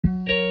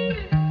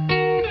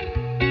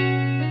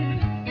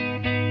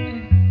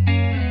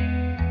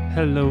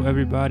Hello,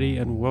 everybody,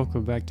 and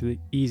welcome back to the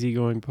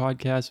Easygoing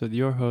Podcast with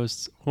your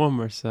hosts, Juan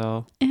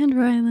Marcel. And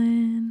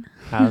Rylan.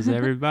 How's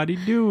everybody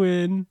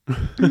doing?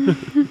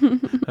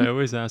 I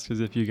always ask as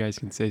if you guys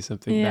can say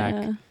something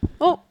back.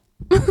 Oh,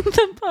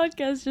 the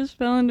podcast just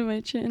fell into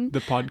my chin.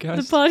 The podcast?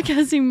 The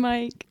podcasting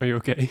mic. Are you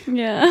okay?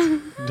 Yeah.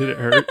 Did it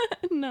hurt?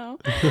 No.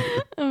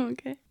 I'm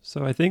okay.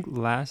 So I think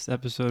last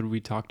episode we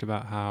talked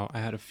about how I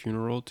had a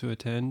funeral to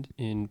attend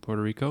in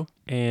Puerto Rico.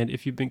 And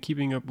if you've been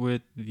keeping up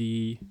with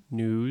the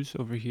news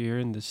over here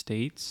in the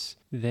States,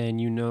 then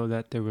you know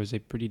that there was a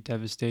pretty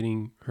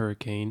devastating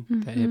hurricane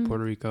that hit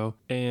Puerto Rico.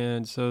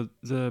 And so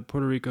the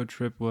Puerto Rico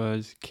trip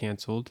was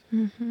canceled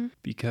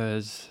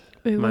because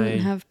We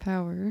wouldn't have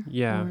power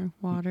or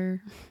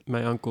water.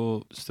 My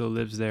uncle still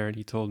lives there, and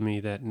he told me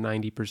that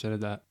 90%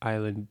 of that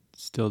island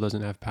still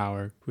doesn't have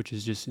power, which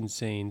is just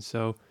insane.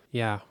 So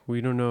yeah,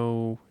 we don't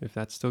know if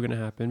that's still going to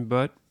happen,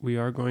 but we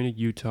are going to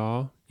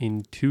Utah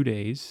in 2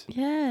 days.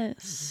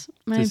 Yes.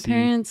 My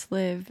parents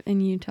live in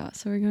Utah,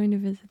 so we're going to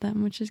visit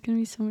them, which is going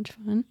to be so much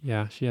fun.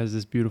 Yeah, she has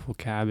this beautiful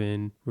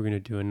cabin. We're going to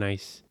do a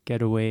nice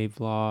getaway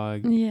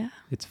vlog. Yeah.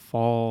 It's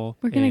fall.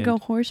 We're going to go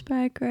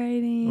horseback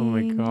riding. Oh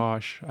my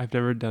gosh. I've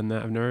never done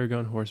that. I've never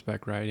gone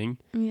horseback riding.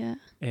 Yeah.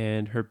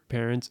 And her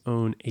parents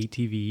own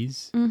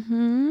ATVs.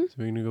 Mm-hmm. So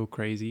we're going to go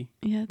crazy.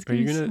 Yeah, it's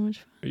going to be so much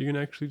fun. Are you going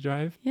to actually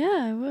drive?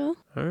 Yeah, I will.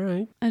 All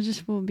right. I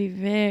just will be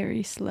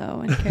very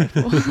slow and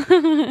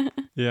careful.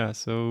 Yeah,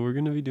 so we're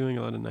going to be doing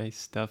a lot of nice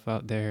stuff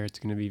out there. It's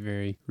going to be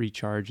very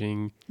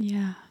recharging.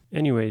 Yeah.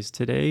 Anyways,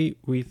 today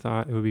we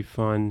thought it would be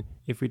fun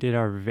if we did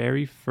our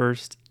very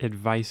first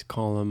advice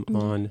column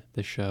on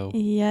the show.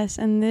 Yes,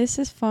 and this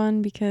is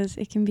fun because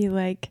it can be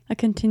like a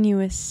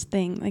continuous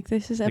thing. Like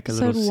this is like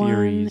episode a little 1.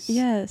 Series.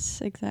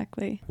 Yes,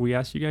 exactly. We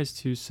asked you guys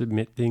to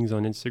submit things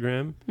on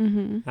Instagram,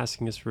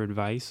 asking us for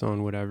advice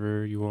on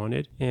whatever you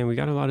wanted. And we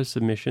got a lot of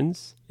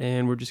submissions,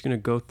 and we're just going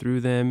to go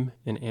through them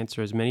and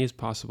answer as many as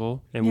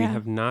possible. And we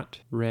have not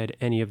read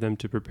any of them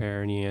to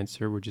prepare any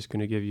answer. We're just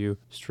going to give you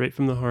straight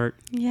from the heart.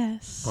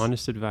 Yes.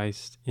 Honest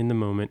advice in the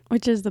moment.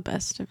 Which is the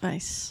best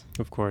advice.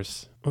 Of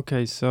course.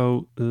 Okay,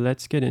 so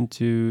let's get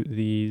into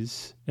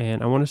these.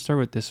 And I want to start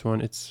with this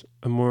one. It's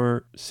a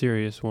more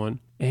serious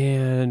one.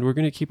 And we're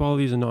going to keep all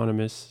these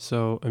anonymous.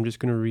 So I'm just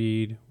going to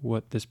read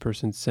what this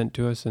person sent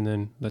to us, and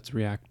then let's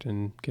react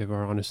and give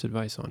our honest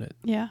advice on it.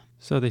 Yeah.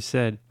 So they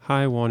said,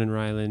 "Hi, Juan and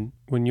Rylan.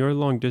 When your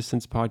long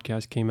distance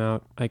podcast came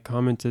out, I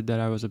commented that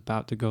I was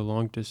about to go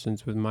long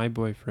distance with my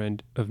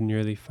boyfriend of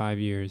nearly 5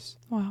 years.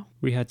 Wow.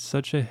 We had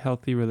such a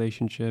healthy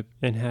relationship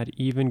and had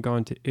even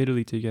gone to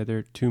Italy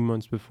together 2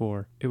 months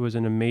before. It was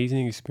an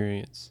amazing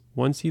experience.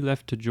 Once he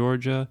left to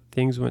Georgia,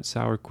 things went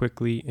sour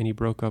quickly and he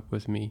broke up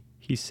with me.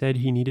 He said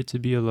he needed to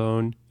be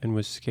alone and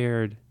was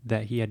scared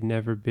that he had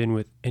never been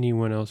with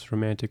anyone else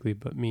romantically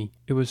but me.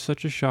 It was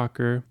such a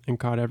shocker and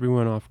caught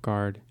everyone off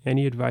guard.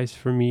 Any advice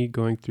for me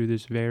going through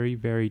this very,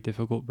 very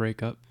difficult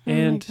breakup?" Oh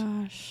and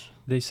my gosh.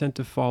 they sent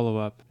a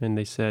follow-up and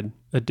they said,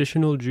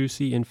 "Additional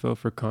juicy info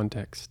for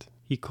context.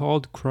 He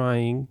called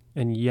crying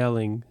and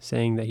yelling,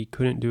 saying that he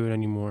couldn't do it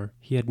anymore.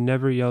 He had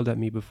never yelled at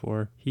me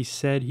before. He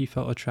said he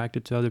felt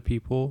attracted to other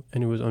people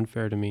and it was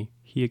unfair to me.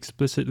 He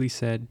explicitly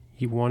said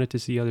he wanted to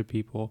see other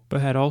people,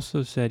 but had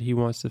also said he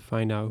wants to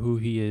find out who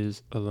he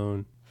is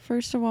alone."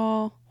 First of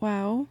all,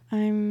 wow.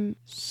 I'm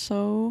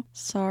so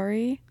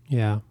sorry.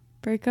 Yeah.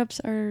 Breakups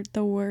are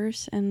the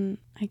worst, and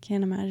I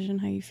can't imagine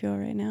how you feel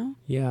right now.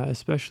 Yeah,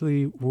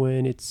 especially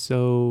when it's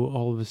so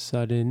all of a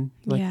sudden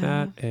like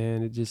that,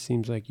 and it just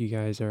seems like you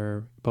guys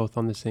are both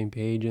on the same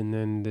page, and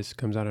then this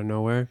comes out of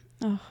nowhere.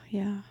 Oh,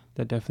 yeah.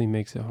 That definitely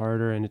makes it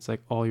harder, and it's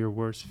like all your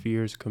worst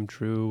fears come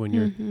true when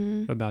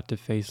you're about to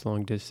face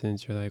long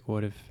distance. You're like,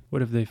 what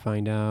if they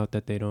find out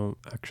that they don't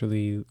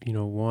actually,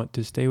 want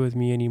to stay with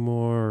me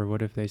anymore, or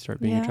what if they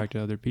start being attracted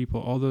to other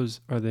people? All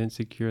those are the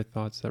insecure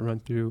thoughts that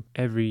run through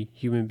every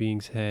human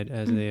being's head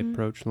as they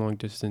approach long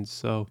distance.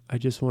 So I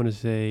just want to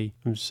say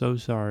I'm so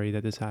sorry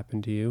that this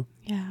happened to you.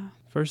 Yeah.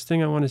 First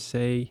thing I want to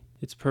say,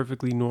 it's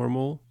perfectly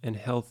normal and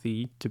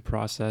healthy to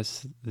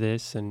process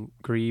this and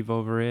grieve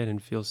over it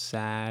and feel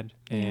sad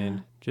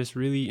and just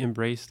really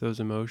embrace those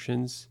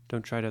emotions.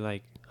 Don't try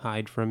to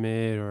hide from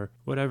it or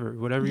whatever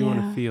you want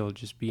to feel.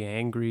 Just be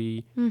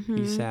angry,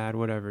 be sad,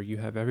 whatever. You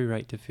have every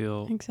right to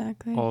feel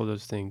all of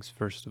those things,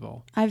 first of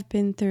all. I've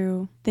been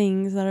through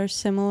things that are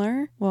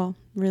similar. Well,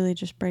 really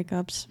just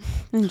breakups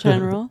in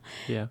general.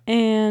 Yeah.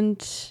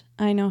 And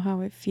I know how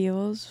it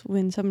feels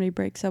when somebody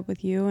breaks up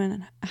with you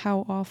and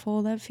how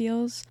awful that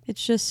feels.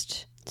 It's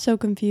just so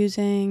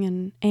confusing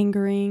and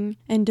angering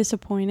and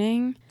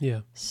disappointing.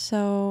 Yeah.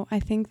 So I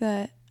think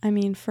that,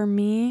 for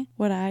me,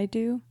 what I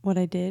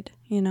did,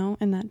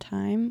 in that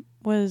time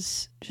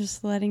was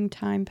just letting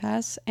time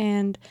pass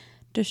and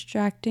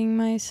distracting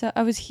myself.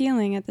 I was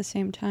healing at the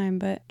same time,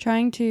 but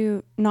trying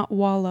to not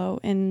wallow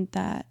in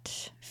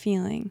that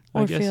feeling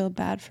or feel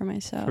bad for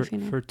myself.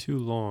 For too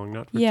long,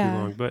 not for too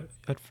long, but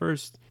at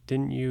first,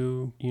 didn't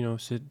you,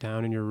 sit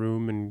down in your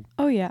room and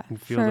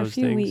and feel for those a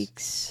few things?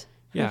 weeks.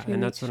 Yeah, a few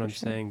and weeks that's what for I'm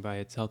sure. saying by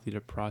it's healthy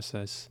to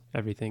process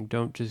everything.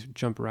 Don't just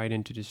jump right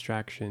into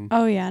distraction.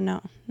 Oh yeah,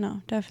 no,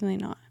 definitely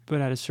not.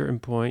 But at a certain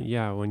point,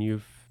 yeah, when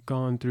you've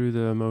gone through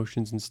the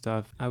emotions and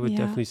stuff, I would Yeah.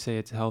 definitely say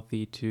it's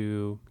healthy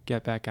to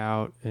get back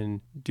out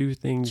and do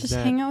things Just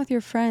that, hang out with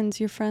your friends.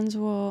 Your friends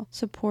will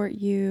support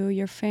you.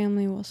 Your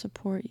family will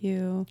support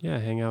you. yeah,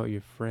 hang out with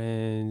your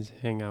friends,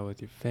 hang out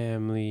with your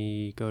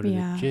family, go to the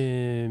Yeah.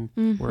 gym,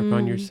 work on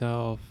Mm-hmm.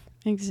 yourself.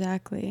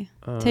 Exactly.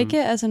 Take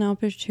it as an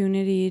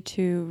opportunity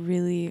to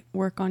really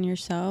work on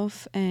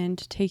yourself and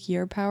take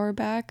your power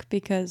back,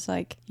 because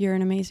like you're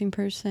an amazing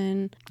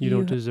person. You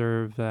don't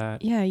deserve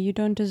that. Yeah, you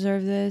don't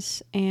deserve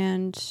this,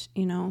 and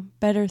you know,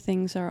 better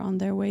things are on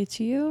their way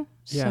to you.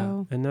 Yeah,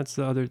 So and that's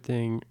the other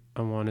thing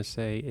I want to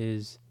say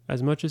is,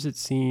 as much as it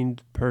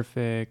seemed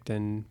perfect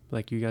and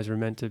like you guys were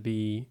meant to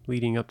be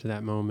leading up to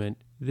that moment,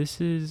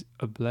 this is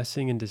a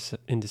blessing in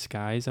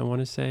disguise, I want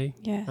to say.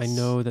 yes, I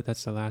know that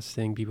that's the last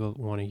thing people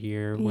want to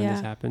hear when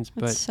this happens,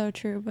 that's but so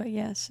true. But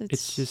yes,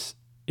 it's just,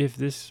 if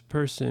this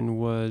person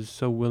was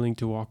so willing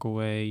to walk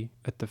away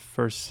at the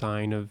first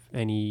sign of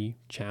any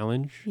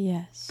challenge,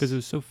 yes, because it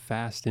was so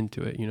fast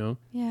into it, you know?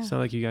 yeah, It's not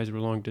like you guys were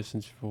long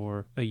distance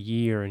for a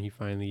year and he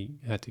finally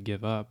had to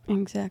give up.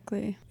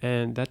 exactly.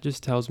 And that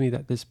just tells me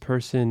that this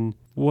person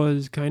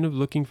was kind of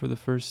looking for the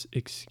first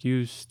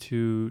excuse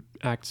to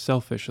act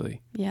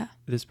selfishly. Yeah.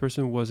 This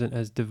person wasn't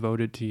as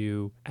devoted to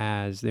you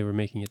as they were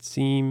making it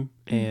seem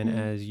and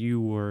as you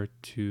were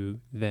to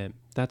them.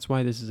 That's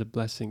why this is a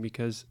blessing,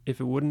 because if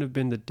it wouldn't have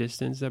been the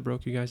distance that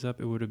broke you guys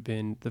up, it would have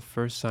been the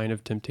first sign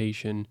of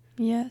temptation.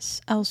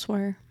 Yes,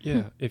 elsewhere.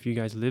 Yeah, if you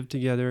guys lived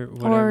together,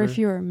 whatever. Or if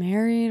you were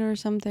married or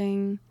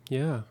something.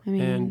 Yeah, I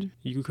mean, and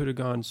you could have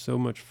gone so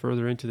much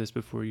further into this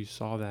before you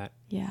saw that.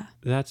 Yeah.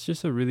 That's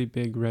just a really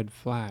big red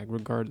flag,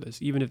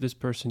 regardless. Even if this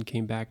person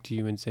came back to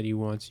you and said he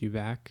wants you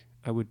back,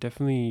 I would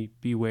definitely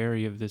be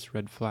wary of this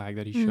red flag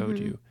that he showed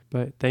you.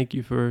 But thank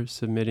you for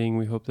submitting.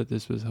 We hope that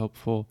this was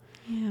helpful.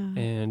 Yeah.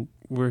 And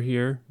we're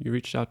here. You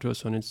reached out to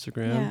us on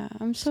Instagram. Yeah,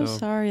 I'm so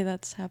sorry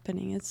that's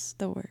happening. It's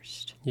the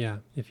worst. Yeah,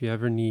 if you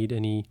ever need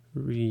any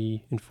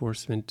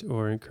reinforcement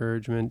or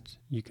encouragement,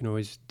 you can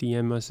always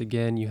DM us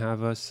again. You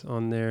have us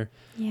on there.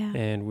 Yeah.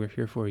 And we're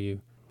here for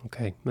you.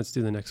 Okay, let's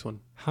do the next one.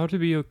 How to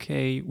be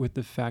okay with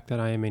the fact that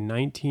I am a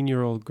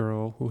 19-year-old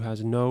girl who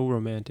has no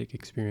romantic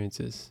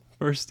experiences.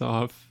 First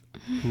off,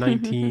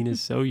 19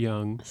 is so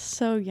young.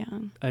 So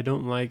young. I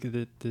don't like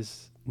that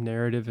this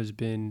narrative has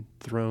been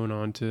thrown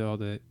onto all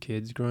the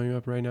kids growing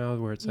up right now,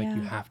 where it's like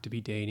you have to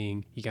be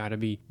dating, you got to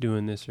be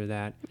doing this or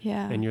that.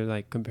 Yeah. And you're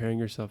like comparing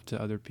yourself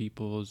to other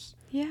people's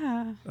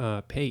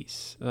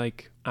pace.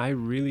 Like, I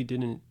really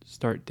didn't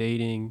start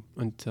dating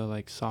until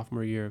like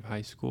sophomore year of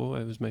high school.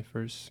 It was my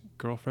first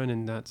girlfriend,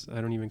 and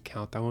I don't even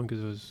count that one because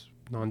it was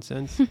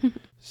nonsense.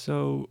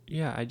 So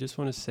yeah, I just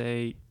want to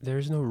say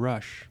there's no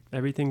rush.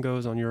 Everything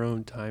goes on your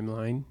own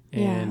timeline,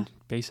 and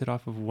base it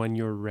off of when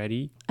you're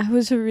ready. I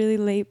was a really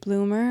late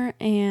bloomer,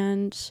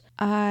 and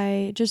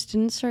I just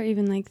didn't start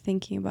even like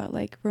thinking about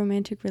like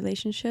romantic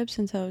relationships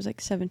until I was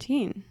like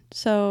 17.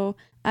 So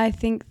I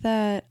think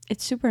that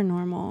it's super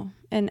normal,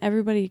 and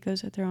everybody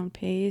goes at their own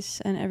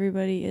pace, and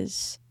everybody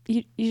is,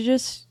 you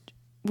just,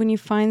 when you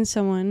find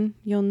someone,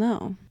 you'll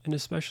know. And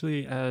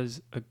especially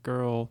as a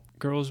girl,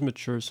 girls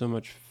mature so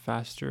much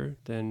faster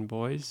than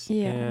boys.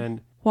 Yeah.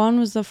 And Juan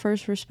was the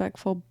first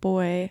respectful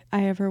boy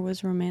I ever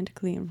was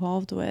romantically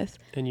involved with.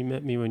 And you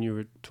met me when you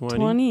were 20?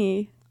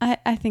 20.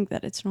 I think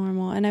that it's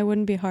normal, and I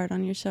wouldn't be hard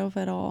on yourself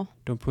at all.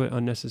 Don't put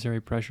unnecessary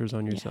pressures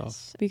on yourself.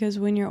 Yes, because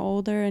when you're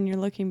older and you're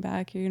looking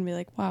back, you're going to be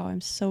like, wow, I'm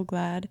so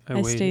glad I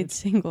waited. stayed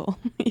single.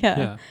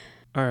 Yeah.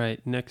 All right,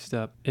 next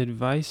up,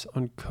 advice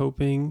on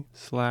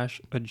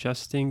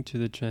coping/adjusting to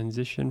the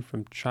transition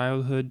from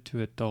childhood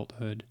to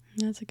adulthood.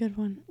 That's a good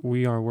one.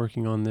 We are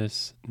working on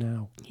this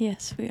now.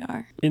 Yes, we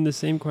are. In the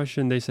same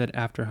question, they said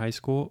after high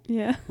school.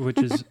 Yeah. Which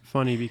is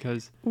funny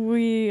because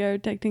we are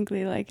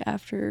technically like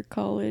after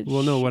college.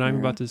 Well, no, what I'm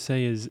about to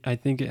say is I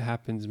think it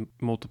happens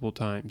multiple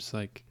times.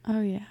 Like,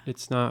 oh yeah,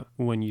 it's not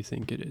when you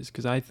think it is.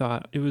 Because I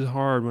thought it was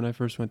hard when I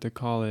first went to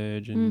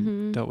college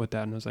and dealt with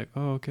that. And I was like,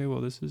 oh, okay,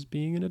 well, this is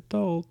being an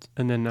adult.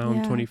 And then now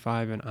I'm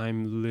 25 and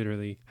I'm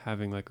literally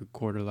having like a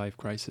quarter life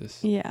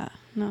crisis. Yeah,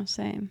 no,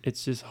 same.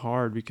 It's just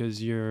hard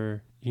because I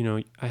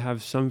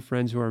have some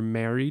friends who are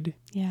married.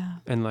 Yeah.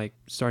 And like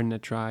starting to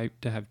try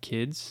to have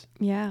kids.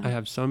 Yeah. I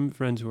have some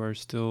friends who are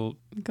still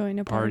going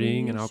to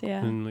partying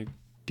and like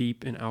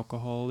deep in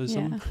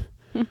alcoholism.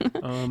 Yeah.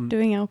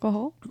 Doing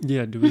alcohol?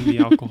 Yeah, doing the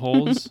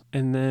alcohols.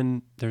 And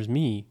then there's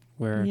me,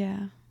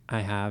 where I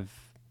have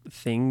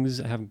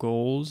things, I have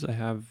goals,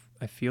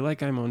 I feel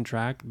like I'm on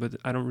track, but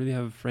I don't really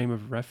have a frame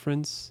of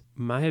reference.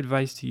 My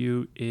advice to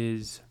you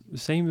is the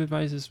same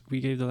advice as we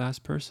gave the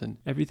last person.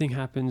 Everything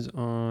happens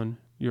on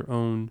your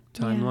own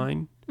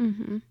timeline,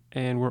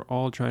 and we're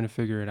all trying to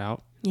figure it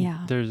out.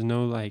 Yeah. There's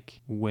no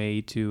like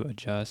way to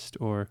adjust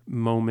or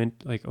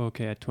moment like,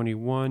 okay, at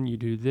 21 you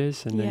do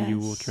this and then you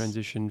will Yes.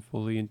 transition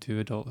fully into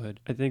adulthood.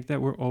 I think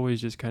that we're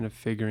always just kind of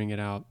figuring it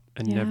out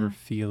and never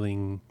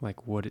feeling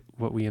like what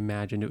we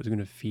imagined it was going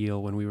to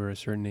feel when we were a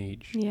certain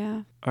age.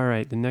 Yeah. All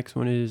right, the next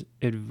one is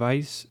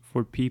advice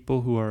for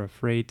people who are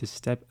afraid to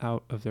step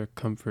out of their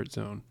comfort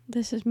zone.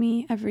 This is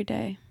me every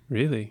day.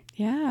 Really?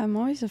 Yeah, I'm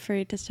always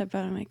afraid to step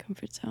out of my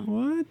comfort zone.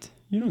 What?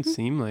 You don't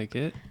seem like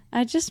it.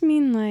 I just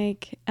mean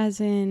like as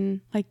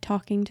in like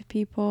talking to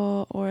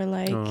people or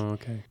like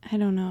okay. I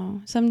don't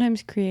know.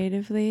 Sometimes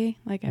creatively,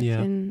 like I've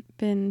Yeah.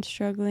 been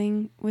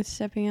struggling with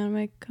stepping out of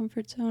my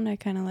comfort zone.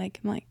 I'm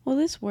like, well,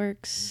 this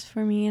works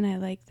for me and I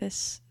like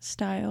this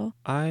style.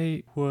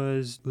 I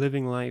was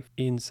living life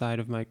inside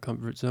of my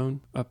comfort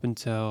zone up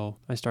until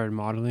I started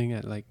modeling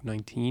at like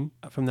 19.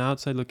 From the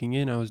outside looking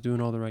in, I was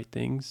doing all the right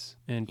things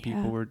and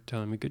people were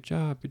telling me good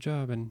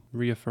job, and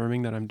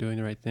reaffirming that I'm doing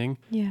the right thing.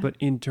 Yeah. But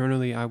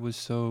internally, I was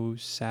so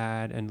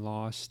sad and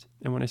lost.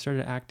 And when I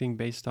started acting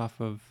based off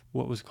of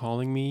what was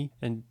calling me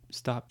and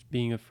stopped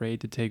being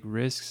afraid to take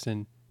risks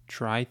and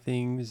try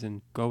things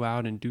and go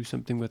out and do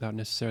something without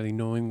necessarily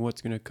knowing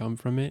what's going to come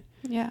from it,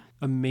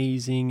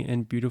 amazing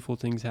and beautiful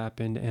things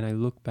happened. And I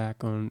look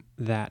back on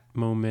that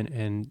moment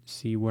and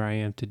see where I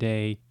am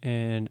today.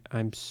 And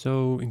I'm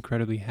so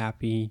incredibly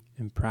happy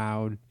and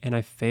proud. And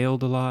I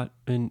failed a lot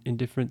in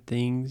different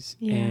things.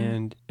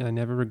 And I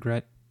never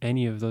regret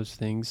any of those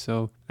things.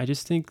 So I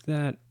just think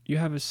that you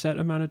have a set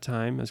amount of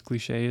time, as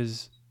cliche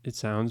as it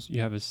sounds,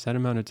 you have a set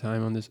amount of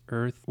time on this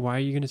earth. Why are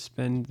you going to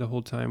spend the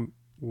whole time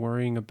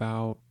worrying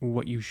about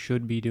what you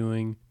should be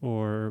doing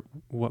or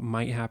what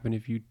might happen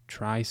if you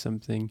try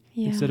something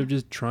instead of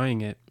just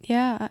trying it?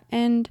 Yeah,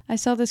 and I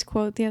saw this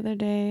quote the other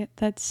day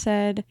that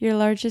said, your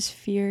largest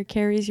fear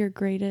carries your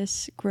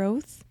greatest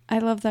growth. I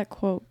love that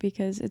quote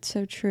because it's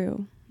so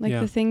true. Like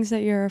the things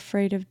that you're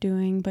afraid of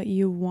doing but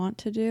you want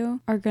to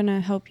do are going to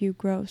help you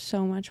grow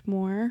so much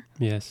more.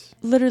 Yes.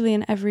 Literally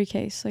in every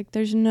case. Like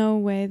there's no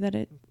way that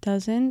it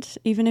doesn't.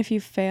 Even if you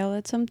fail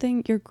at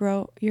something, you're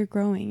growing. You're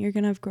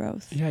going to have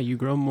growth. Yeah, you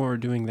grow more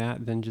doing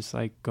that than just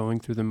like going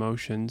through the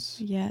motions.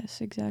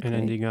 Yes, exactly. And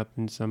ending up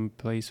in some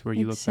place where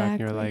you look back and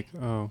you're like,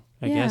 oh,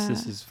 I guess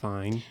this is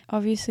fine.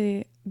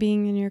 Obviously,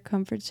 being in your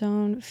comfort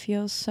zone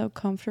feels so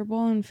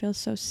comfortable and feels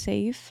so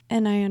safe,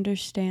 and I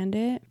understand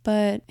it,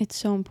 but it's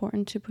so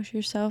important to push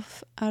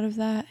yourself out of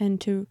that and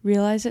to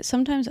realize it.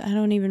 Sometimes I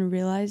don't even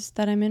realize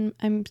that I'm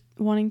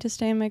wanting to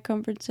stay in my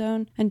comfort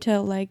zone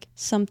until like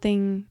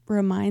something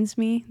reminds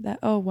me that,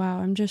 oh wow,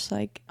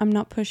 I'm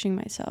not pushing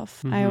myself.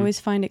 Mm-hmm. I always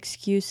find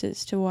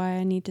excuses to why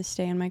I need to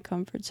stay in my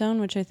comfort zone,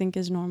 which I think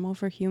is normal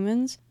for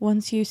humans.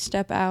 Once you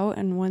step out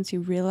and once you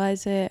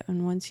realize it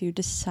and once you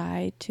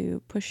decide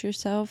to push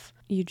yourself,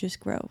 you just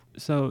grow.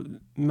 So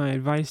my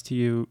advice to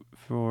you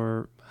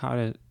for how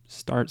to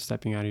start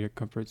stepping out of your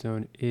comfort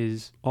zone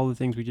is all the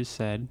things we just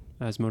said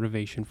as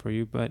motivation for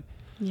you, but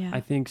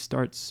I think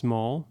start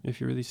small if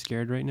you're really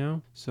scared right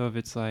now. So if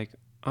it's like,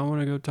 I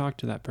want to go talk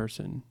to that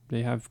person,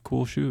 they have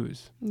cool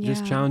shoes.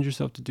 Just challenge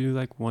yourself to do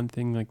like one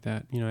thing like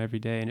that, every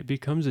day, and it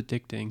becomes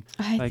addicting.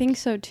 I think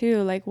so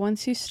too. Like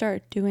once you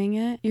start doing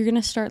it, you're going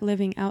to start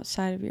living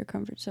outside of your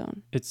comfort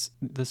zone. It's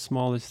the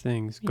smallest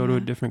things. Go to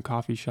a different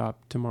coffee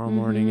shop tomorrow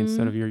morning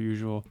instead of your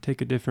usual. Take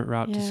a different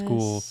route to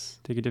school.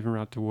 Take a different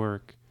route to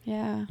work.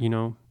 Yeah.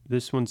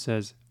 This one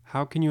says,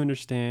 how can you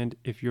understand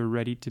if you're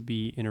ready to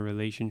be in a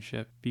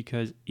relationship?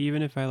 Because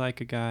even if I like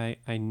a guy,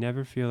 I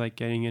never feel like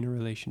getting in a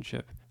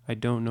relationship. I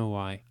don't know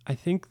why. I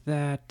think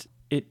that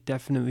it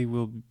definitely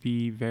will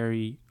be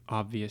very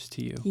obvious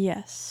to you.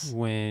 Yes.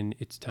 When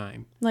it's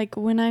time. Like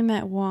when I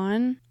met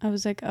Juan, I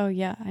was like, oh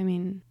yeah, I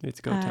mean, it's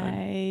go time.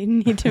 I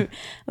need to,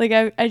 like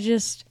I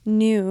just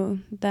knew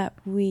that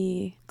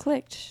we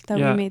clicked, that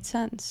we made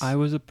sense. I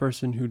was a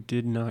person who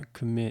did not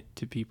commit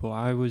to people.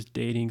 I was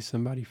dating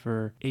somebody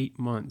for 8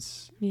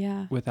 months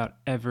without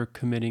ever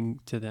committing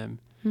to them.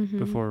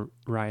 Before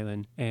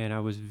Rylan, and I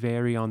was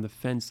very on the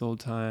fence the whole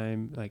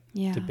time, like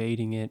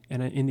debating it,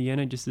 and in the end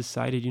I just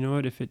decided, you know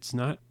what, if it's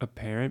not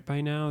apparent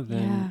by now,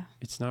 then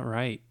it's not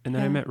right. And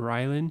then I met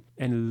Rylan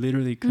and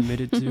literally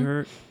committed to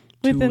her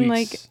within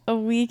like a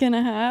week and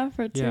a half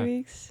or 2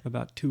 weeks,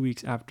 about 2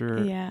 weeks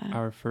after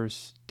our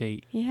first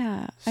date.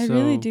 I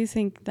really do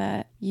think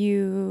that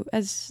you,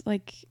 as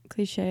like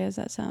cliche as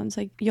that sounds,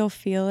 like you'll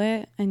feel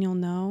it and you'll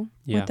know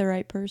with the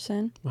right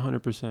person.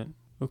 100%.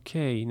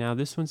 Okay, now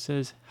this one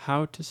says,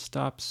 how to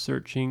stop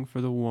searching for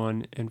the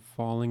one and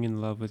falling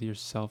in love with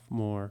yourself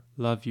more.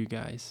 Love you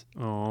guys.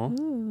 Aw.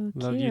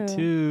 Love you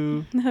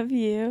too. Love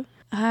you.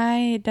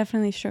 I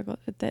definitely struggled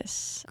with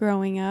this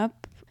growing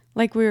up.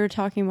 Like we were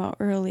talking about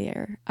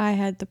earlier, I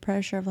had the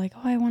pressure of like,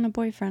 oh, I want a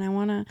boyfriend. I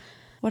want to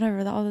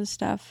whatever, all this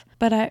stuff.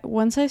 But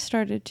once I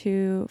started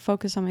to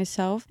focus on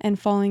myself and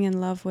falling in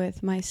love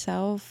with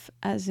myself,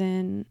 as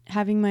in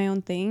having my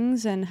own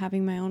things and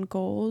having my own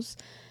goals,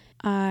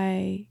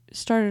 I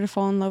started to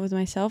fall in love with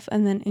myself,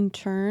 and then in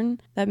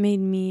turn that made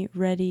me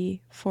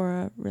ready for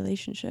a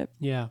relationship.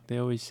 Yeah, they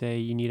always say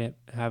you need to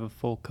have a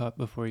full cup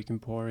before you can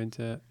pour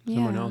into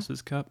someone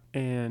else's cup.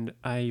 And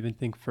I even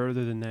think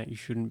further than that, you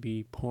shouldn't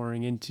be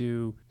pouring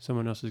into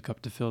someone else's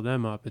cup to fill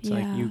them up. It's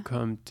like you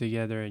come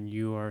together and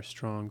you are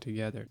strong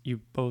together.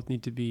 You both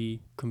need to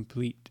be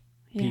complete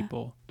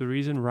people. The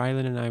reason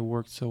Rylan and I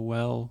worked so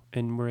well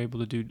and were able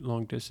to do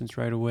long distance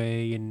right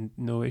away and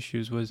no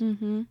issues was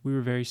we were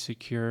very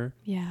secure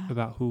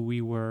about who we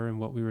were and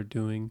what we were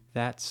doing.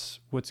 That's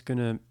what's going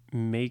to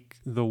make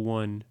the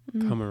one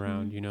come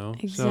around, you know?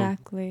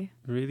 Exactly.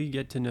 So really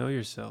get to know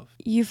yourself.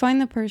 You find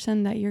the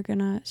person that you're going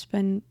to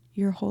spend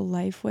your whole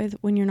life with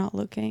when you're not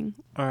looking.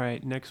 All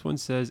right, next one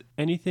says,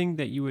 anything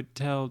that you would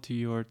tell to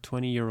your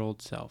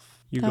 20-year-old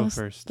self. You go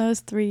first. That was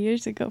 3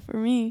 years ago for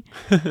me.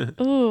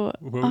 Ooh.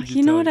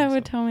 You know what I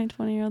would tell my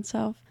 20-year-old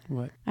self?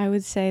 What? I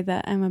would say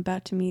that I'm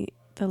about to meet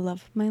the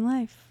love of my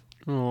life.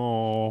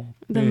 Oh,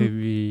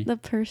 baby. The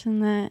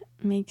person that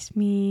makes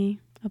me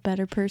a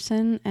better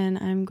person, and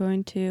I'm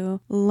going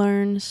to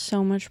learn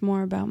so much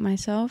more about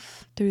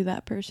myself through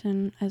that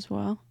person as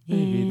well.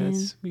 Baby,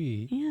 that's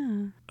sweet.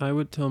 Yeah. I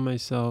would tell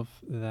myself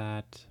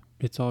that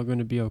it's all going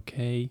to be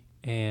okay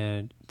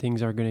and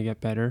things are going to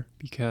get better,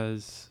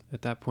 because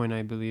at that point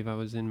I believe I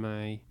was in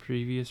my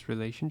previous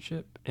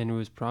relationship and it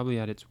was probably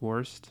at its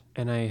worst,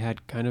 and I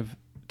had kind of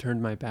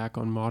turned my back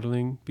on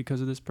modeling because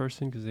of this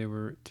person because they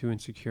were too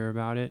insecure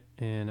about it,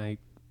 and I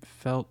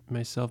felt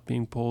myself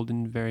being pulled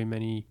in very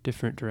many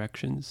different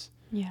directions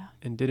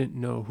and didn't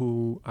know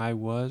who I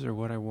was or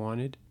what I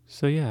wanted.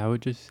 So yeah, I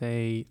would just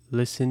say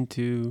listen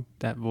to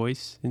that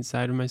voice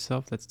inside of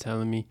myself that's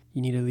telling me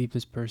you need to leave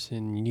this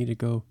person, you need to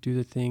go do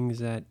the things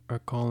that are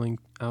calling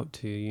out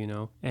to you, you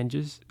know, and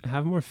just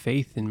have more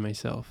faith in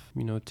myself.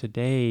 You know,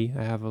 today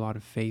I have a lot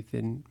of faith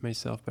in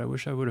myself, but I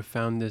wish I would have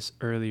found this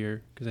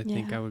earlier, because I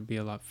think I would be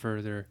a lot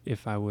further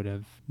if I would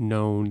have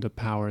known the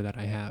power that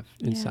I have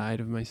inside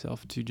of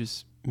myself to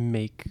just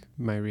make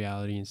my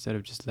reality instead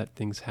of just let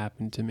things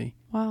happen to me.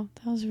 Wow,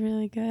 that was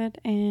really good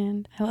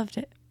and I loved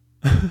it.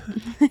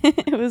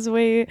 It was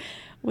way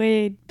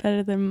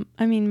better than,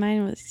 I mean,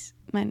 mine was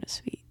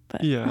sweet,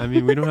 but yeah, I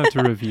mean, we don't have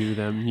to review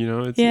them, you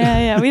know. It's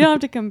we don't have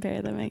to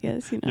compare them, I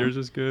guess, you know. Yours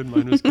was good,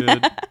 mine was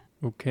good.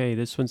 Okay,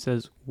 this one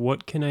says,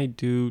 what can I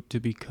do to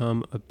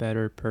become a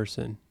better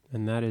person?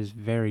 And that is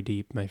very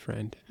deep, my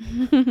friend.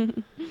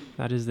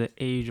 That is the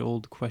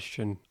age-old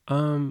question.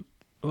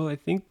 Well, I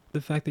think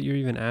the fact that you're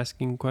even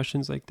asking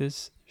questions like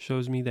this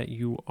shows me that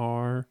you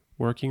are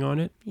working on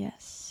it.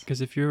 Yes.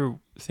 Because if you're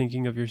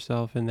thinking of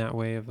yourself in that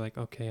way of like,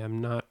 okay, I'm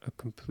not a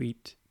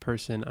complete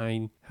person,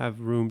 I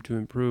have room to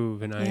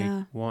improve and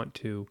I want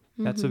to,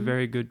 that's a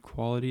very good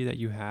quality that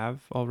you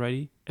have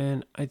already.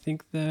 And I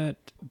think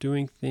that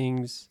doing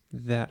things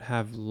that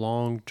have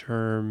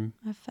long-term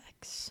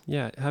effects,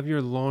 have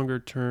your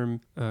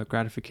longer-term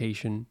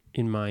gratification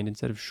in mind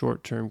instead of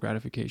short-term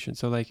gratification.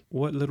 So like,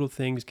 what little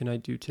things can I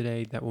do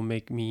today that will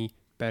make me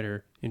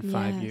better in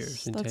 5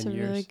 years, in 10 years? That's a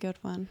really good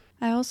one.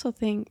 I also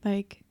think,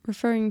 like,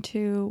 referring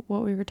to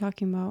what we were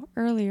talking about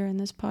earlier in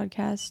this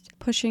podcast,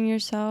 pushing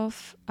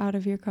yourself out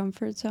of your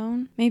comfort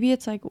zone. Maybe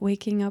it's like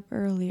waking up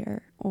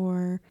earlier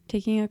or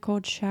taking a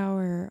cold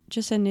shower.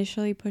 Just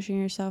initially pushing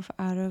yourself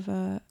out of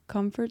a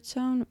comfort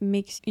zone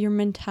makes your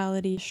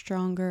mentality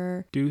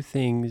stronger. Do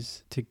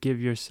things to give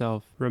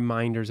yourself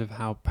reminders of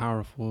how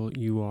powerful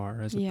you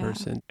are as a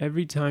person.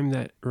 Every time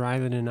that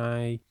Rylan and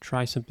I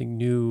try something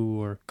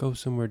new or go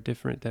somewhere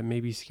different that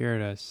maybe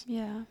scared us,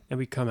 and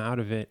we come out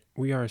of it,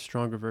 we are a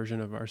stronger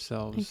version of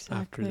ourselves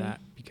after that,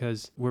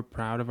 because we're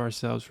proud of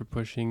ourselves for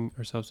pushing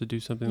ourselves to do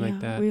something like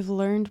that. We've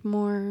learned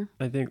more.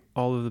 I think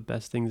all of the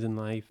best things in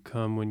life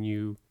come when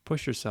you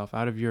push yourself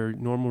out of your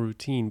normal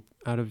routine,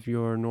 out of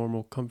your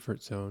normal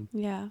comfort zone.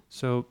 Yeah.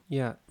 So,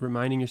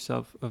 reminding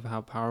yourself of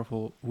how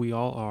powerful we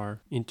all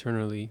are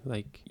internally.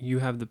 Like, you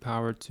have the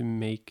power to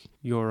make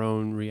your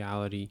own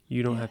reality.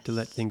 You don't have to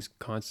let things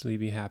constantly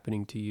be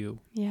happening to you.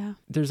 Yeah.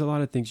 There's a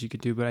lot of things you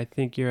could do, but I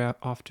think you're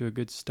off to a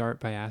good start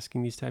by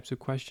asking these types of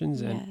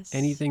questions. And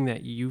anything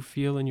that you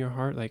feel in your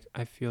heart, like,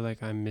 I feel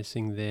like I'm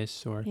missing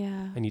this, or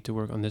I need to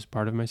work on this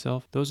part of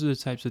myself. Those are the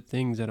types of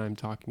things that I'm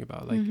talking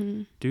about. Like,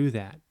 do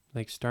that.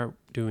 Like, start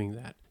doing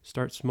that.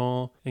 Start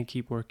small and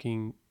keep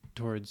working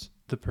towards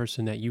the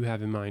person that you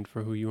have in mind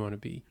for who you want to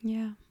be.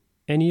 Yeah.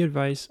 Any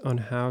advice on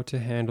how to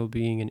handle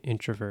being an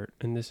introvert?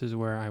 And this is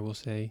where I will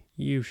say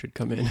you should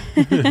come in.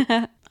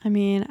 I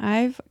mean,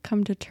 I've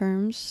come to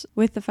terms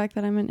with the fact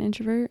that I'm an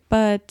introvert,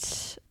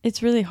 but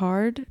it's really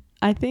hard,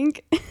 I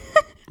think.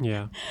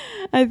 Yeah.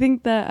 I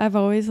think that I've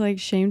always like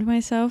shamed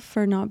myself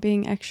for not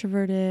being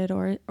extroverted,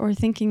 or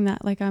thinking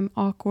that like I'm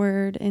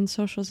awkward in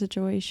social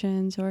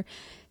situations, or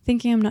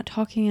thinking I'm not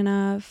talking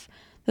enough.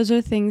 Those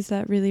are things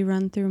that really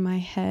run through my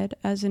head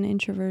as an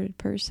introverted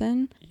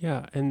person.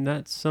 Yeah, and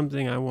that's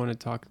something I want to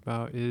talk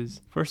about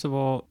is, first of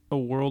all, a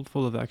world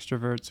full of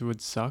extroverts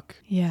would suck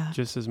Yeah.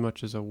 just as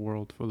much as a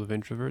world full of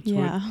introverts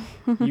Yeah.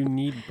 would. You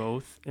need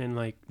both. And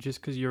like,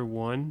 just because you're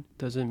one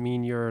doesn't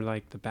mean you're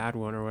like the bad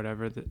one or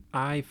whatever. That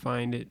I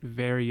find it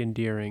very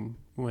endearing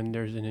when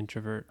there's an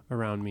introvert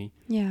around me.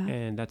 Yeah.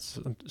 And that's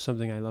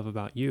something I love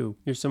about you.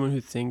 You're someone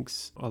who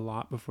thinks a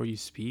lot before you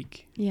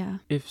speak. Yeah.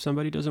 If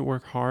somebody doesn't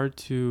work hard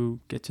to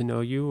get to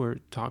know you or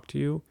talk to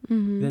you,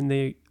 Mm-hmm.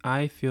 then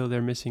I feel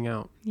they're missing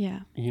out,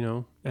 Yeah. you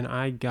know? And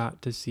I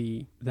got to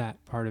see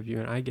that part of you,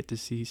 and I get to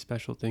see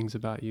special things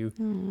about you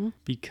Aw.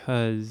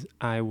 because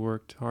I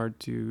worked hard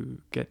to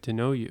get to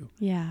know you.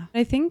 Yeah.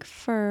 I think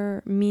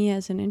for me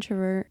as an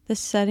introvert, the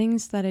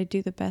settings that I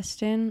do the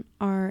best in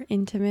are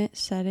intimate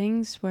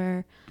settings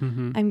where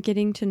Mm-hmm. I'm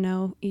getting to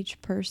know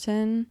each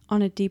person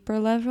on a deeper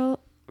level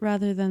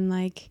rather than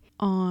like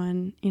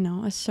on,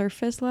 a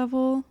surface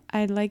level.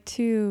 I'd like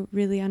to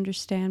really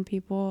understand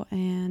people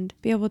and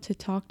be able to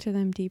talk to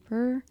them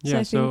deeper.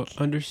 Yeah, so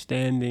think,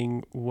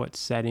 understanding what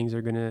settings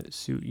are going to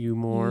suit you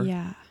more.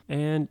 yeah.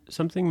 And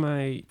something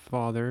my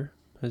father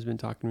has been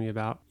talking to me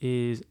about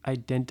is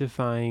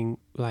identifying,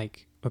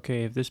 like,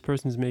 okay, if this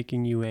person's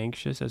making you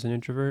anxious as an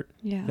introvert,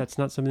 Yeah. that's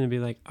not something to be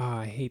like, oh,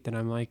 I hate that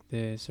I'm like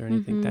this or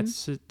anything. Mhm.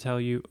 That's to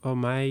tell you, oh,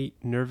 my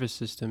nervous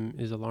system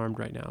is alarmed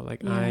right now.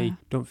 Like, Yeah. I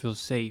don't feel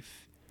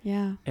safe.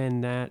 Yeah.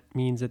 And that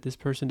means that this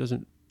person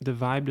the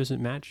vibe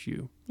doesn't match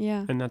you.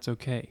 Yeah. And that's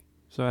okay.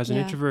 So as an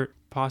Yeah. introvert,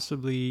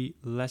 possibly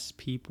less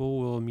people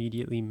will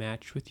immediately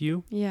match with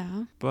you.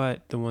 Yeah.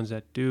 But the ones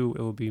that do,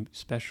 it will be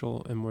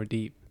special and more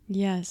deep.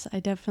 Yes, I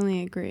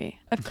definitely agree.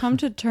 I've come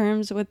to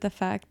terms with the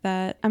fact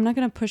that I'm not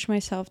going to push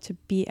myself to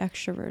be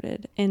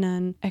extroverted in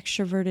an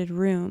extroverted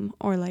room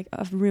or like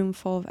a room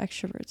full of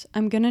extroverts.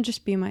 I'm going to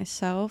just be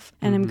myself,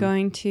 and I'm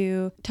going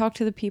to talk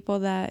to the people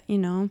that,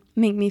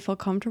 make me feel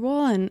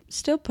comfortable, and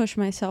still push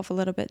myself a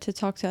little bit to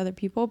talk to other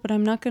people, but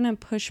I'm not going to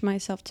push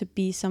myself to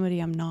be somebody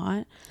I'm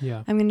not.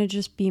 Yeah. I'm going to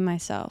just be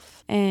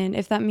myself. And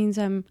if that means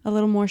I'm a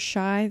little more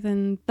shy,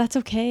 then that's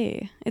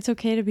okay. It's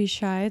okay to be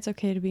shy. It's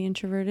okay to be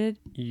introverted.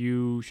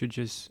 You should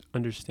just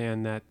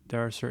understand that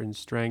there are certain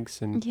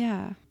strengths and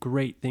Yeah.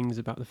 great things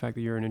about the fact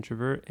that you're an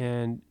introvert.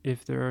 And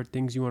if there are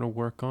things you want to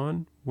work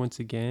on, once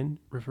again,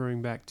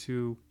 referring back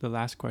to the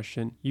last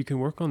question, you can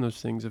work on those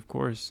things, of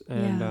course.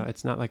 And Yeah.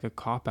 it's not like a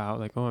cop-out,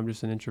 like, oh, I'm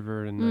just an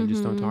introvert and I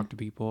just don't Mhm. talk to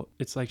people.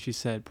 It's like she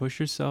said, push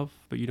yourself,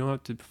 but you don't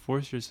have to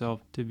force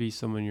yourself to be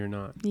someone you're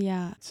not.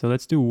 Yeah. So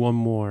let's do one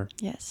more.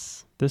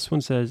 Yes. This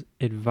one says,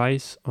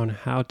 advice on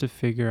how to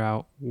figure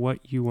out what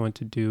you want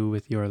to do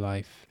with your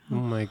life. Oh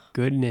my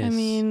goodness. I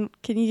mean,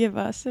 can you give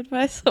us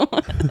advice?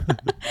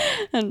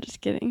 I'm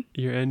just kidding.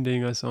 You're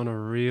ending us on a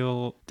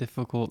real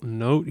difficult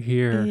note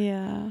here.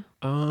 Yeah.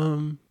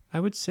 I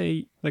would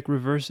say like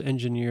reverse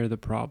engineer the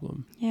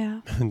problem.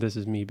 Yeah. This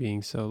is me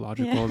being so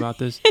logical Yeah. about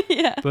this.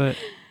 Yeah. But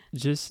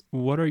just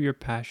what are your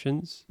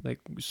passions? Like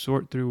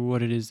sort through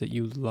what it is that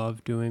you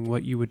love doing,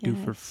 what you would do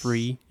for Yes.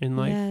 free in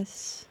life.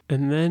 Yes.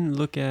 And then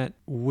look at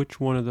which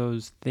one of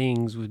those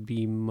things would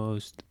be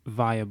most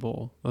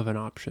viable of an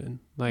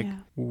option. Like Yeah.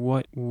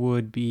 what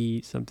would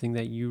be something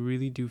that you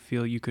really do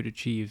feel you could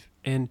achieve,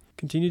 and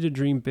continue to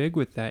dream big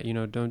with that.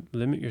 Don't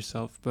limit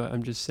yourself. But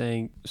I'm just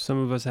saying some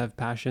of us have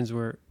passions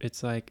where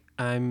it's like,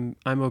 I'm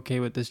okay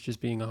with this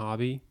just being a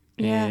hobby.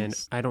 And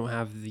Yes. I don't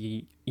have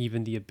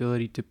even the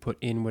ability to put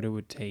in what it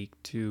would take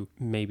to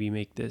maybe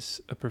make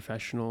this a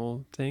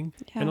professional thing.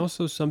 Yeah. And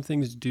also some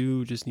things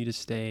do just need to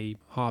stay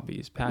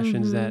hobbies,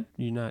 passions Mhm. that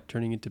you're not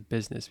turning into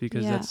business,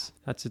 because Yeah.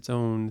 that's its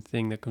own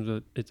thing that comes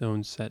with its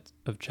own set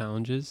of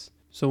challenges.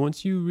 So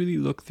once you really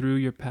look through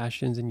your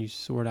passions and you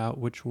sort out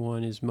which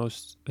one is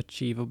most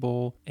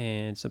achievable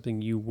and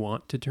something you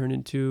want to turn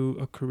into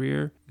a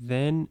career,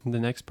 then the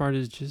next part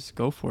is just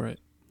go for it.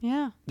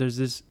 Yeah. There's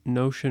this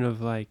notion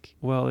of like,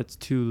 well, it's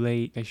too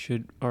late. I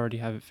should already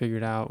have it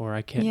figured out, or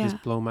I can't Yeah.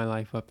 just blow my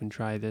life up and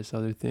try this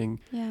other thing.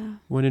 Yeah.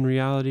 When in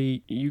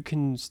reality, you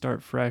can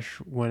start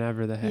fresh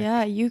whenever the heck.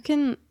 Yeah. You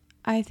can.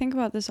 I think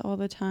about this all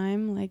the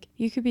time. Like,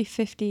 you could be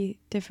 50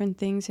 different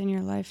things in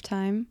your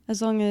lifetime as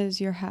long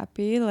as you're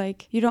happy.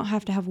 Like, you don't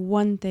have to have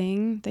one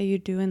thing that you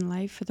do in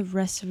life for the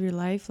rest of your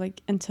life.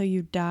 Like, until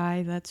you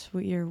die, that's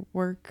what your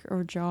work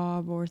or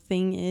job or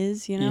thing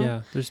is,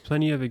 Yeah, there's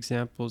plenty of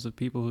examples of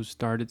people who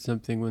started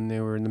something when they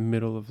were in the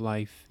middle of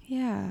life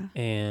Yeah.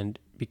 and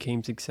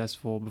became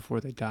successful before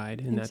they died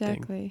in that thing.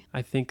 Exactly.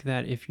 I think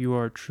that if you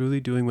are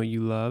truly doing what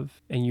you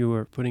love and you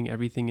are putting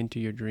everything into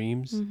your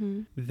dreams,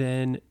 Mm-hmm.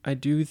 then I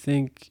do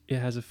think it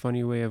has a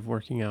funny way of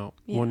working out,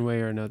 Yeah. one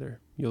way or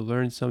another. You'll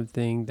learn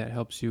something that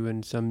helps you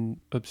in some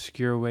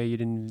obscure way you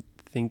didn't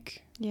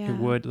think Yeah. it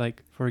would.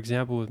 Like, for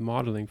example, with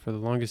modeling, for the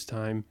longest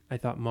time, I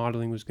thought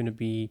modeling was going to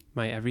be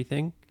my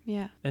everything.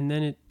 Yeah. And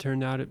then it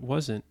turned out it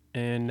wasn't.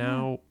 And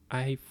now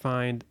I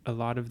find a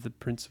lot of the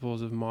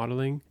principles of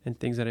modeling and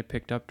things that I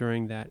picked up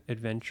during that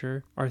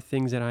adventure are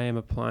things that I am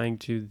applying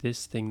to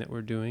this thing that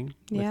we're doing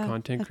with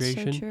content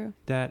creation. So true.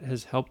 That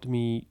has helped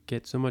me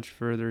get so much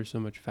further, so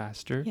much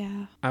faster.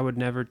 Yeah. I would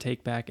never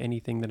take back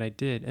anything that I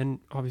did. And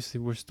obviously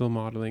we're still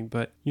modeling,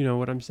 but you know,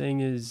 what I'm saying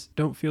is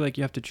don't feel like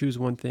you have to choose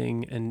one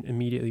thing and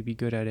immediately be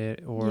good at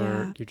it,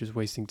 or you're just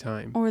wasting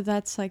time. Or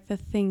that's like the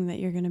thing that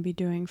you're going to be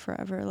doing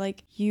forever.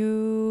 Like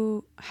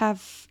you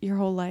have your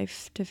whole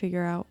life to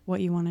figure out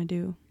what you want to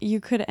do. You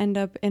could end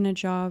up in a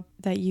job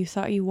that you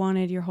thought you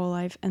wanted your whole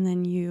life and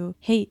then you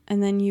hate,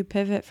 and then you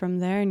pivot from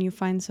there and you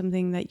find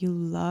something that you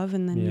love,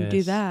 and then you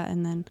do that,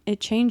 and then it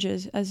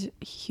changes. As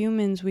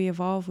humans, we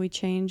evolve, we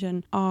change,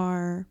 and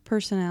our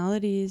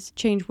personalities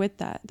change with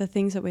that. The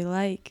things that we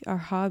like, our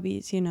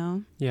hobbies, you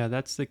know? Yeah,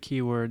 that's the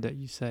key word that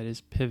you said,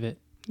 is pivot.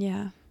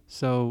 Yeah.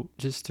 So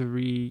just to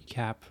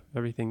recap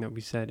everything that we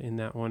said in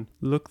that one,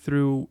 look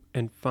through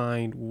and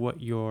find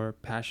what you're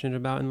passionate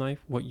about in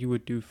life, what you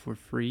would do for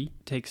free.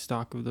 Take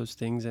stock of those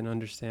things and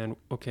understand,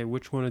 okay,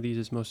 which one of these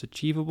is most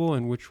achievable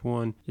and which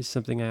one is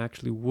something I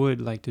actually would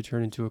like to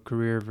turn into a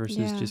career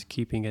versus just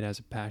keeping it as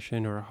a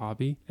passion or a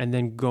hobby. And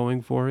then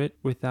going for it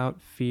without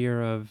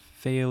fear of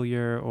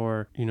failure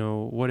or, you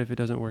know, what if it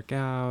doesn't work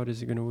out?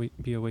 Is it going to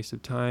be a waste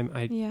of time?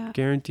 I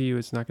guarantee you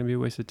it's not going to be a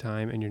waste of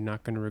time and you're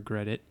not going to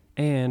regret it.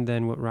 And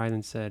then what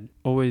Rylan said,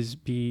 always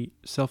be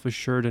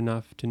self-assured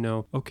enough to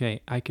know,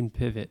 okay, I can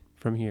pivot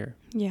from here.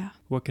 Yeah.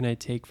 What can I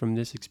take from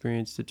this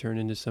experience to turn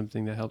into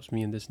something that helps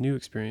me in this new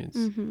experience?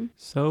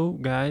 So,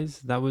 guys,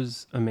 that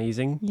was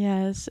amazing.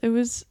 Yes, it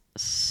was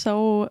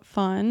so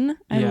fun.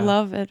 I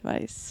love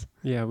advice.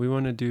 Yeah, we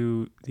want to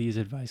do these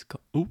advice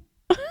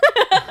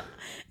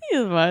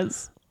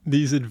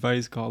these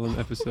advice column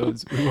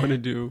episodes we want to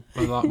do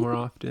a lot more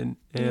often,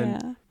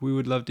 and we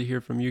would love to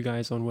hear from you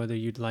guys on whether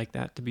you'd like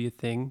that to be a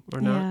thing or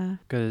not,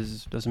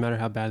 because it doesn't matter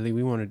how badly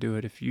we want to do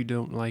it. If you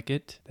don't like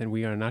it, then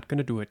we are not going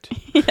to do it.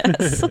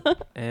 Yes.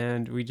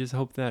 And we just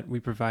hope that we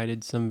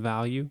provided some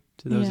value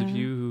to those of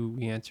you who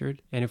we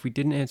answered, and if we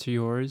didn't answer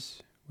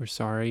yours, we're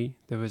sorry.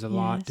 There was a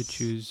lot to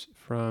choose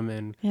from,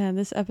 and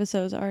this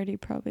episode is already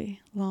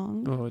probably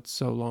long. Oh, it's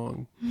so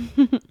long.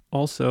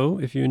 Also,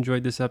 if you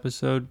enjoyed this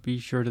episode, be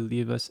sure to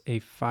leave us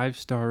a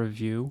 5-star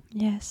review.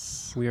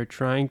 Yes. We are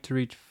trying to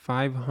reach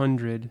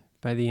 500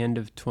 by the end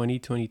of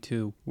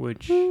 2022,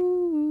 which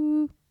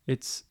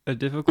it's a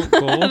difficult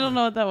goal. I don't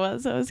know what that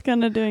was. I was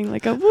kind of doing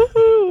like a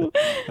woohoo.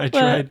 I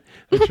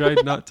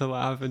tried not to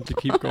laugh and to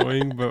keep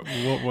going, but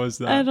what was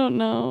that? I don't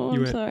know.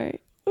 I'm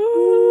sorry.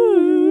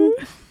 Ooh.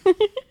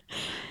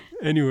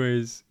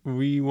 Anyways,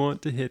 we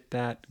want to hit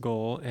that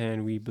goal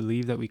and we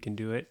believe that we can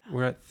do it.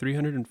 We're at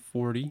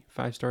 340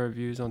 5-star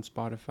reviews on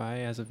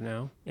Spotify as of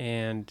now.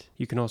 And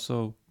you can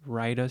also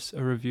write us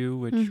a review,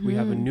 which we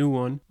have a new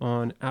one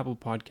on Apple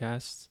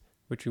Podcasts,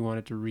 which we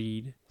wanted to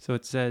read. So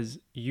it says,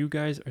 "You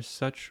guys are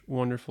such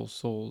wonderful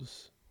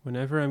souls.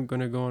 Whenever I'm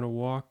going to go on a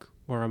walk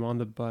or I'm on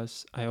the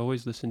bus, I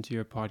always listen to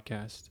your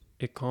podcast.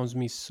 It calms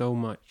me so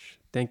much.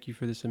 Thank you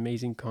for this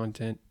amazing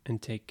content and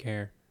take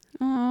care."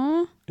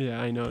 Aww.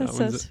 Yeah, I know. That's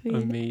that one's so sweet.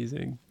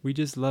 Amazing. We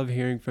just love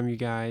hearing from you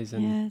guys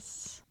and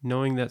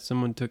knowing that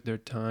someone took their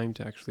time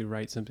to actually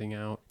write something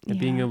out and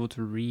being able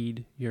to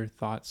read your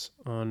thoughts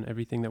on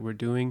everything that we're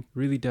doing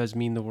really does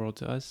mean the world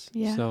to us.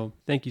 Yeah. So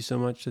thank you so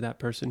much to that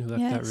person who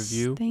left that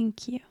review.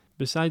 Thank you.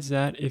 Besides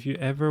that, if you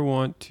ever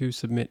want to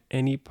submit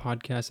any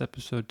podcast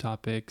episode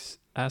topics,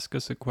 ask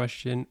us a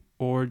question,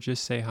 or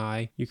just say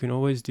hi, you can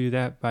always do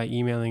that by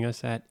emailing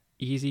us at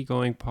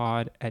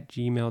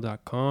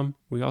easygoingpod@gmail.com.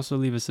 We also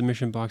leave a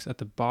submission box at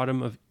the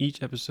bottom of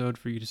each episode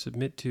for you to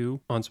submit to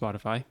on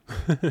Spotify.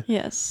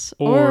 Yes.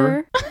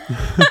 Or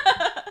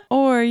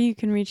or you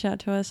can reach out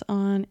to us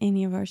on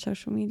any of our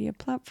social media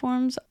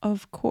platforms,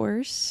 of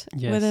course.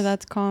 Yes. Whether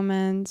that's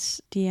comments,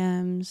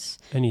 DMs,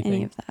 anything.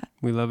 Any of that.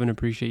 We love and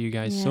appreciate you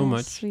guys so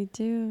much. Yes, we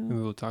do. And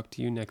we will talk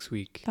to you next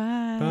week.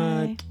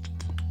 Bye.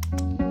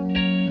 Bye.